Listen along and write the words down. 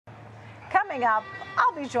Coming up,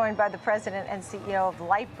 I'll be joined by the president and CEO of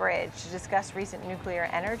Lightbridge to discuss recent nuclear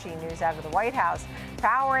energy news out of the White House.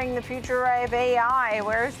 Powering the future of AI,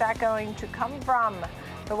 where is that going to come from?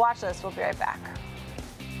 The Watchlist, we'll be right back.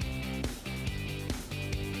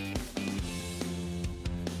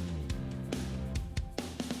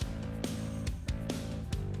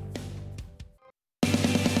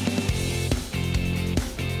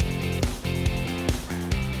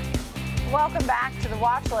 Welcome back to the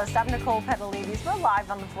Watchlist. I'm Nicole Petallides. We're live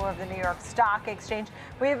on the floor of the New York Stock Exchange.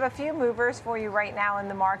 We have a few movers for you right now in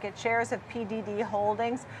the market. Shares of PDD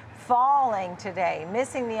Holdings falling today,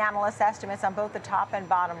 missing the analyst estimates on both the top and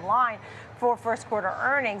bottom line for first quarter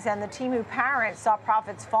earnings. And the Temu parent saw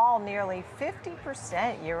profits fall nearly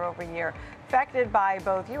 50% year over year, affected by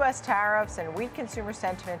both U.S. tariffs and weak consumer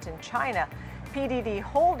sentiment in China. PDD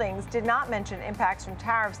Holdings did not mention impacts from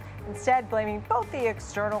tariffs, instead blaming both the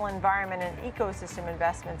external environment and ecosystem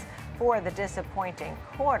investments for the disappointing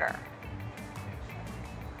quarter.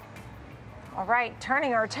 All right,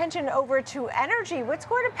 turning our attention over to energy. What's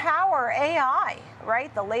going to power AI,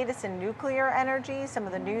 right? The latest in nuclear energy. Some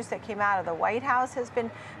of the news that came out of the White House has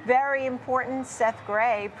been very important. Seth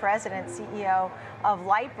Grae, president, CEO of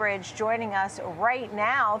Lightbridge, joining us right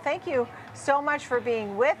now. Thank you so much for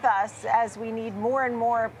being with us as we need more and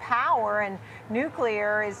more power, and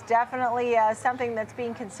nuclear is definitely something that's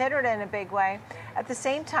being considered in a big way. At the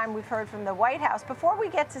same time, we've heard from the White House. Before we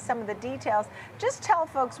get to some of the details, just tell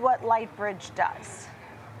folks what Lightbridge does.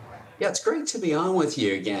 Yeah, it's great to be on with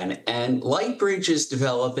you again. And Lightbridge is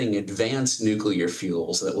developing advanced nuclear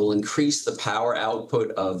fuels that will increase the power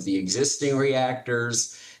output of the existing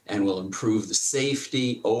reactors and will improve the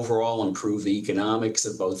safety, overall improve the economics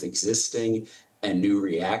of both existing and new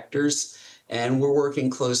reactors. And we're working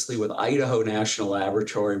closely with Idaho National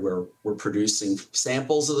Laboratory, where we're producing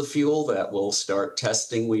samples of the fuel that will start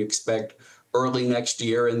testing, we expect, early next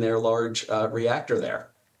year in their large reactor there.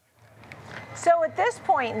 So at this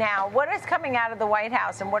point now, what is coming out of the White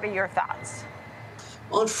House and what are your thoughts?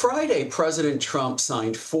 On Friday, President Trump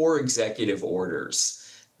signed 4 executive orders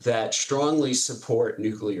that strongly support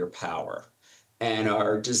nuclear power and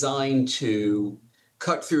are designed to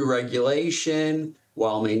cut through regulation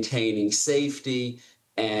while maintaining safety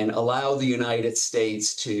and allow the United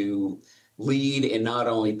States to lead in not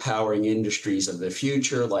only powering industries of the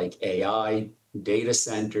future like AI, data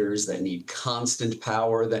centers that need constant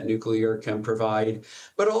power that nuclear can provide,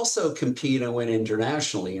 but also compete and win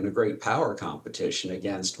internationally in a great power competition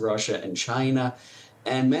against Russia and China.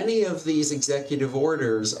 And many of these executive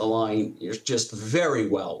orders align just very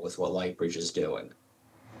well with what Lightbridge is doing.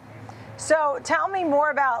 So tell me more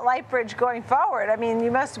about Lightbridge going forward. I mean,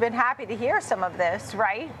 you must have been happy to hear some of this,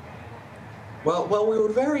 right? Well, we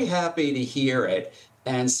were very happy to hear it.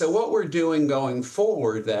 And so what we're doing going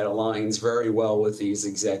forward that aligns very well with these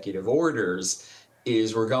executive orders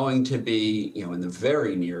is we're going to be, in the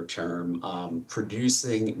very near term,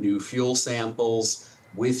 producing new fuel samples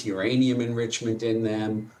with uranium enrichment in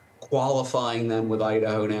them, qualifying them with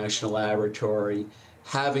Idaho National Laboratory,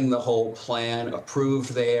 having the whole plan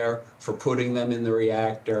approved there for putting them in the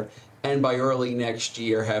reactor, and by early next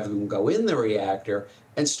year have them go in the reactor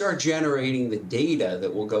and start generating the data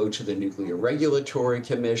that will go to the Nuclear Regulatory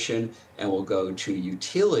Commission and will go to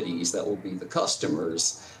utilities that will be the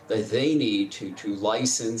customers that they need to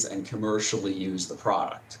license and commercially use the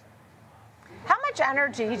product. How much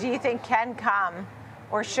energy do you think can come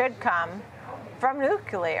or should come from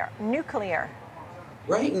nuclear?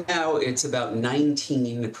 Right now, it's about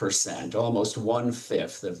 19%, almost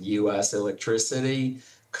 1/5 of U.S. electricity.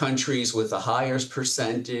 Countries with the highest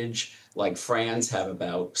percentage, like France, have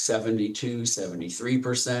about 72,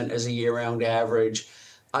 73% as a year-round average.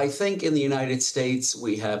 I think in the United States,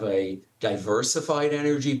 we have a diversified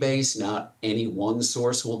energy base. Not any one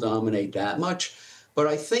source will dominate that much. But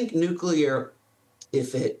I think nuclear,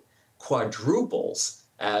 if it quadruples,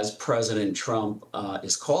 as President Trump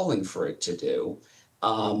is calling for it to do,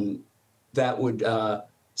 that would,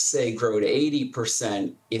 say, grow to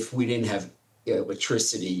 80% if we didn't have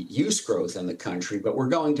electricity use growth in the country. But we're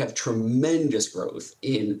going to have tremendous growth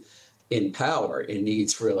in power, in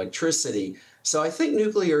needs for electricity. So I think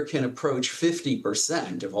nuclear can approach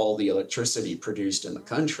 50% of all the electricity produced in the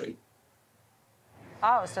country.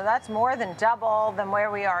 Oh, so that's more than double than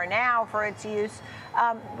where we are now for its use.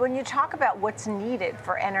 When you talk about what's needed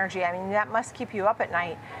for energy, I mean, that must keep you up at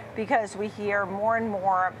night because we hear more and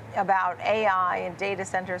more about AI and data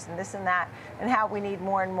centers and this and that and how we need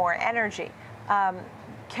more and more energy.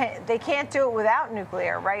 They can't do it without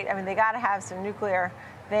nuclear, right? I mean, they got to have some nuclear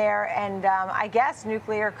there. And I guess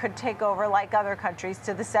nuclear could take over, like other countries,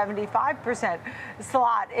 to the 75%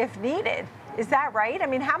 slot if needed. Is that right? I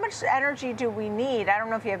mean, how much energy do we need? I don't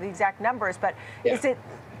know if you have the exact numbers, but is it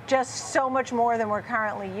just so much more than we're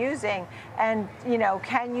currently using? And, you know,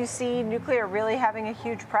 can you see nuclear really having a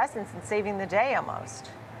huge presence and saving the day almost?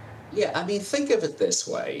 Yeah, I mean, think of it this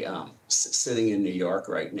way. Sitting in New York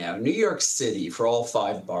right now, New York City, for all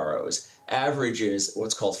 5 boroughs, averages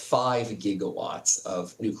what's called 5 gigawatts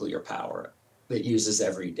of nuclear power that uses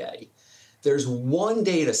every day. There's one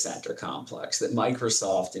data center complex that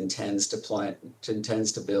Microsoft intends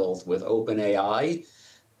to build with OpenAI,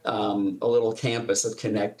 a little campus of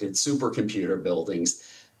connected supercomputer buildings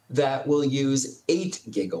that will use 8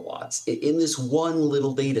 gigawatts in this one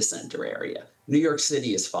little data center area. New York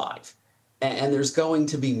City is 5. And there's going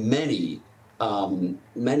to be many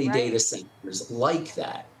data centers like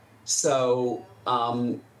that. So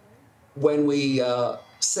when we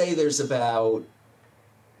say there's about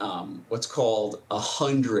what's called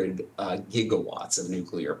 100 gigawatts of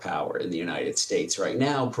nuclear power in the United States right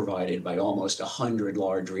now, provided by almost 100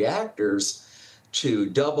 large reactors, to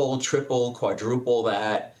double, triple, quadruple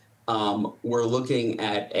that, we're looking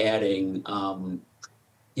at adding,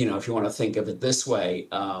 you know, if you want to think of it this way,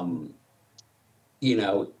 you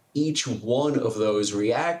know, each one of those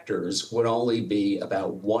reactors would only be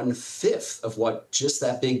about 1/5 of what just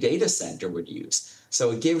that big data center would use.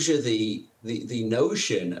 So it gives you the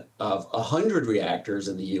notion of 100 reactors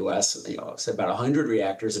in the U.S., you know, it's about 100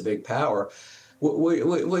 reactors of big power,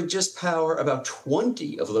 would just power about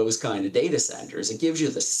 20 of those kind of data centers. It gives you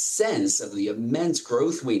the sense of the immense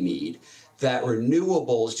growth we need that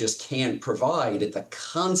renewables just can't provide at the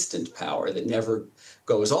constant power that never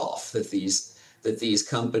goes off that these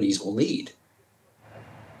companies will need.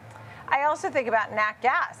 I also think about nat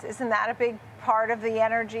gas. Isn't that a big part of the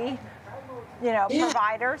energy, you know,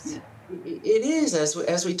 providers? It is.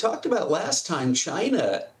 As we talked about last time,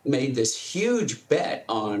 China made this huge bet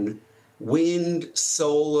on wind,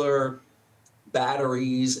 solar,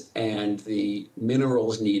 batteries, and the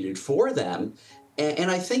minerals needed for them.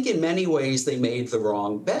 And I think in many ways they made the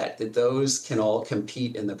wrong bet, that those can all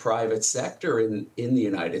compete in the private sector in the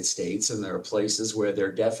United States, and there are places where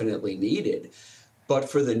they're definitely needed. But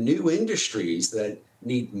for the new industries that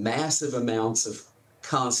need massive amounts of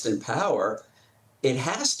constant power, it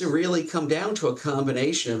has to really come down to a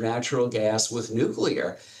combination of natural gas with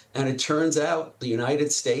nuclear. And it turns out the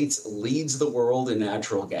United States leads the world in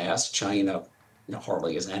natural gas. China, you know,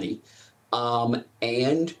 hardly as any.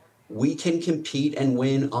 And we can compete and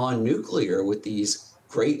win on nuclear with these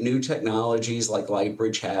great new technologies like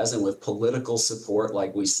Lightbridge has, and with political support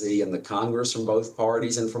like we see in the Congress from both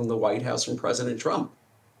parties and from the White House from President Trump.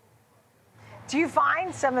 Do you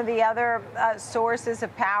find some of the other sources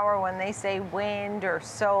of power, when they say wind or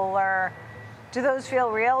solar, do those feel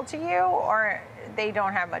real to you, or they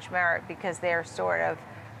don't have much merit because they're sort of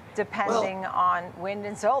depending on wind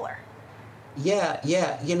and solar? Yeah.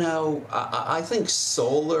 You know, I think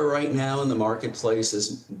solar right now in the marketplace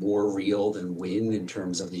is more real than wind in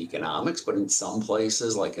terms of the economics, but in some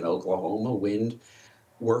places, like in Oklahoma, wind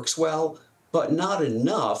works well, but not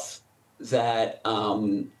enough that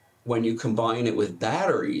when you combine it with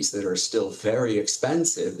batteries that are still very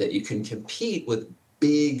expensive, that you can compete with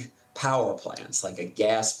big power plants like a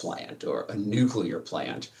gas plant or a nuclear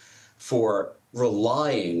plant for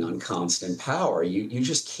relying on constant power. You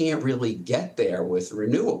just can't really get there with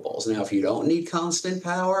renewables. Now, if you don't need constant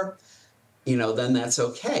power, you know, then that's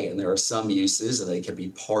okay. And there are some uses and they can be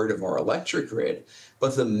part of our electric grid.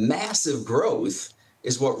 But the massive growth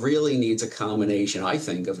is what really needs a combination, I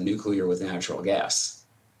think, of nuclear with natural gas.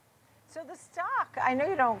 So the stock, I know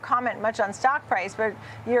you don't comment much on stock price, but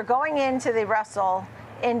you're going into the Russell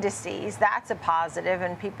indices. That's a positive,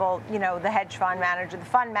 and people, you know, the hedge fund manager, the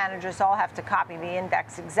fund managers all have to copy the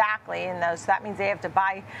index exactly in those. So that means they have to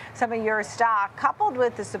buy some of your stock. Coupled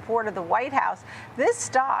with the support of the White House, this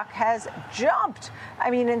stock has jumped.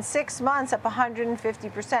 I mean, in 6 months, up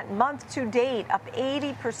 150%. Month to date, up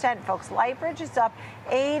 80%, folks. Lightbridge is up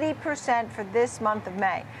 80% for this month of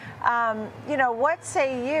May. You know, what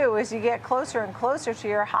say you as you get closer and closer to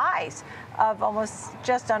your highs of almost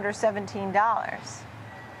just under $17?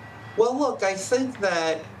 Well, look, I think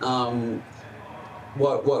that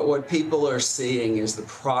what people are seeing is the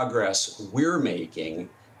progress we're making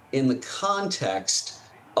in the context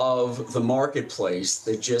of the marketplace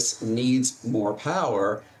that just needs more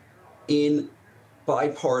power in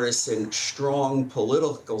bipartisan, strong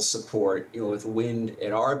political support, you know, with wind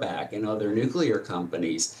at our back and other nuclear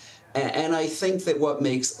companies. And I think that what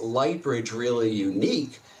makes Lightbridge really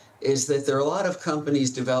unique is that there are a lot of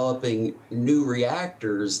companies developing new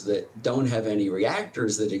reactors that don't have any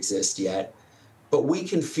reactors that exist yet, but we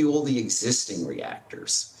can fuel the existing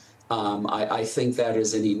reactors. I think that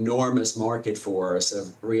is an enormous market for us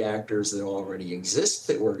of reactors that already exist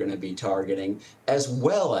that we're going to be targeting, as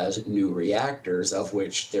well as new reactors, of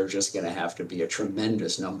which there's just going to have to be a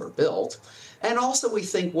tremendous number built. And also, we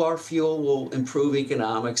think our fuel will improve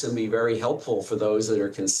economics and be very helpful for those that are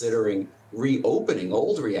considering reopening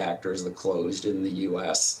old reactors that closed in the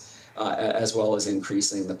US. As well as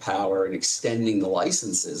increasing the power and extending the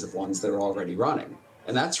licenses of ones that are already running.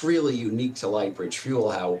 And that's really unique to Lightbridge Fuel,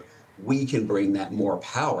 how we can bring that more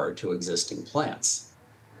power to existing plants.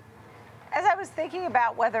 As I was thinking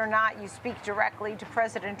about whether or not you speak directly to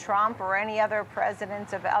President Trump or any other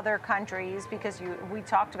presidents of other countries, because we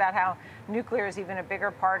talked about how nuclear is even a bigger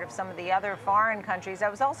part of some of the other foreign countries, I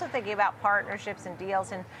was also thinking about partnerships and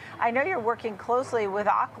deals. And I know you're working closely with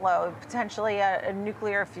Oklo, potentially a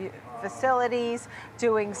nuclear facilities,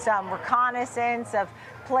 doing some reconnaissance of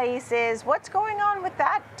places. What's going on with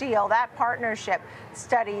that deal, that partnership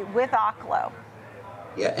study with Oklo?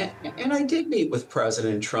 Yeah, and I did meet with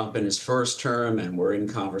President Trump in his first term, and we're in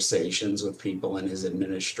conversations with people in his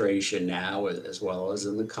administration now, as well as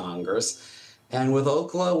in the Congress. And with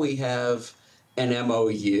Oklo, we have an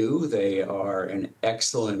MOU. They are an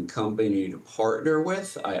excellent company to partner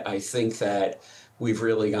with. I think that we've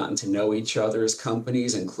really gotten to know each other as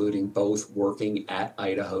companies, including both working at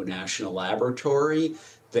Idaho National Laboratory.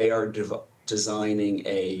 They are designing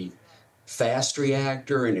a fast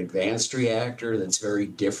reactor, an advanced reactor that's very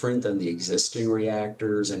different than the existing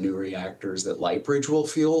reactors and new reactors that Lightbridge will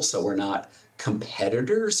fuel. So we're not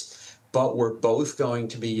competitors, but we're both going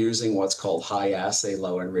to be using what's called high assay,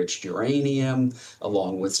 low enriched uranium,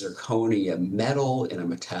 along with zirconium metal in a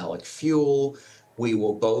metallic fuel. We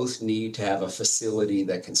will both need to have a facility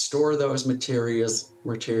that can store those materials,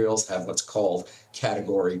 have what's called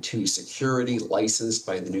Category 2 security, licensed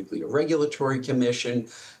by the Nuclear Regulatory Commission,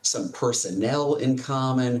 some personnel in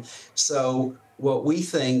common. So what we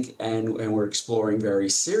think, and we're exploring very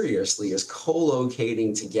seriously, is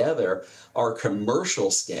co-locating together our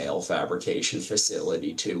commercial scale fabrication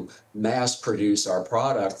facility to mass produce our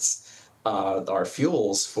products, our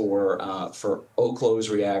fuels for Oklo's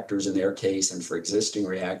reactors in their case, and for existing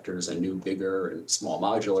reactors and new bigger and small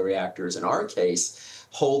modular reactors in our case,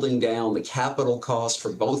 holding down the capital cost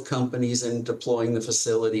for both companies in deploying the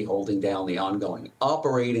facility, holding down the ongoing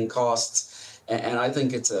operating costs. And I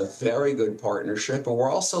think it's a very good partnership. And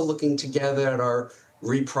we're also looking together at our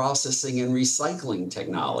reprocessing and recycling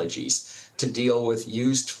technologies to deal with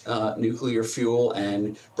used nuclear fuel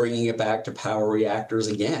and bringing it back to power reactors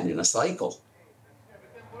again in a cycle.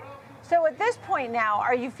 So at this point now,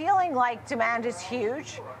 are you feeling like demand is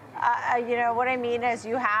huge? You know, what I mean is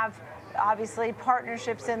you have obviously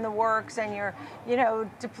partnerships in the works and you're,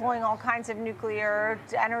 deploying all kinds of nuclear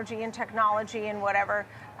energy and technology and whatever.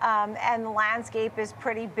 And the landscape is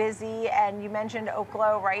pretty busy. And you mentioned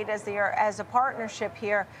Oklo, right, as a partnership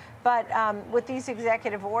here. But with these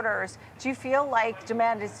executive orders, do you feel like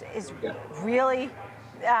demand is really,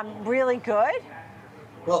 really good?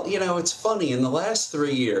 Well, it's funny. In the last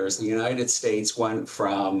 3 years, the United States went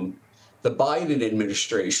from the Biden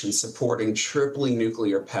administration supporting tripling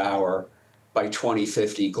nuclear power by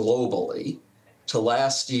 2050 globally to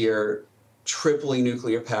last year tripling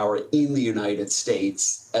nuclear power in the United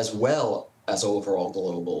States as well as overall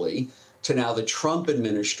globally, to now the Trump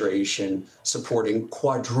administration supporting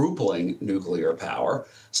quadrupling nuclear power.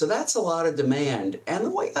 So that's a lot of demand. And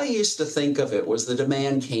the way I used to think of it was the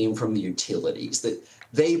demand came from the utilities, that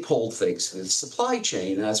they pulled things through the supply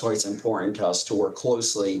chain. And that's why it's important to us to work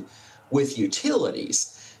closely with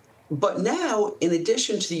utilities. But now, in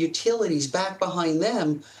addition to the utilities, back behind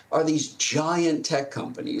them are these giant tech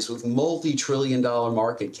companies with multi-trillion-dollar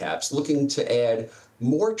market caps looking to add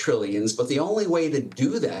more trillions. But the only way to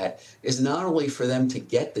do that is not only for them to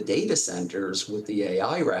get the data centers with the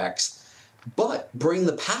AI racks, but bring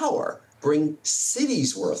the power, bring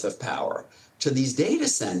cities worth of power to these data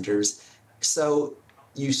centers. So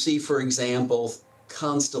you see, for example,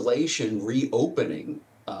 Constellation reopening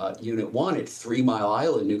Unit 1 at 3 Mile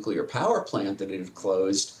Island nuclear power plant that it had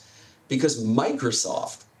closed because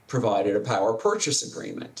Microsoft provided a power purchase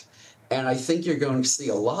agreement. And I think you're going to see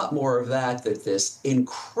a lot more of that this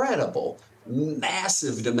incredible,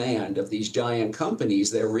 massive demand of these giant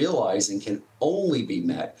companies they're realizing can only be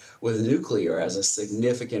met with nuclear as a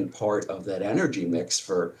significant part of that energy mix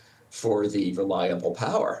for the reliable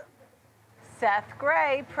power. Seth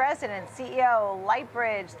Grae, President, CEO,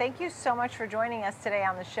 Lightbridge, thank you so much for joining us today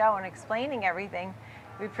on the show and explaining everything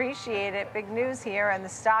We appreciate it. Big news here, and the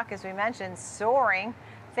stock, as we mentioned, soaring.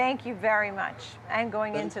 Thank you very much. And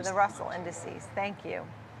going into the Russell indices. Thank you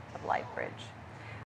of Lightbridge.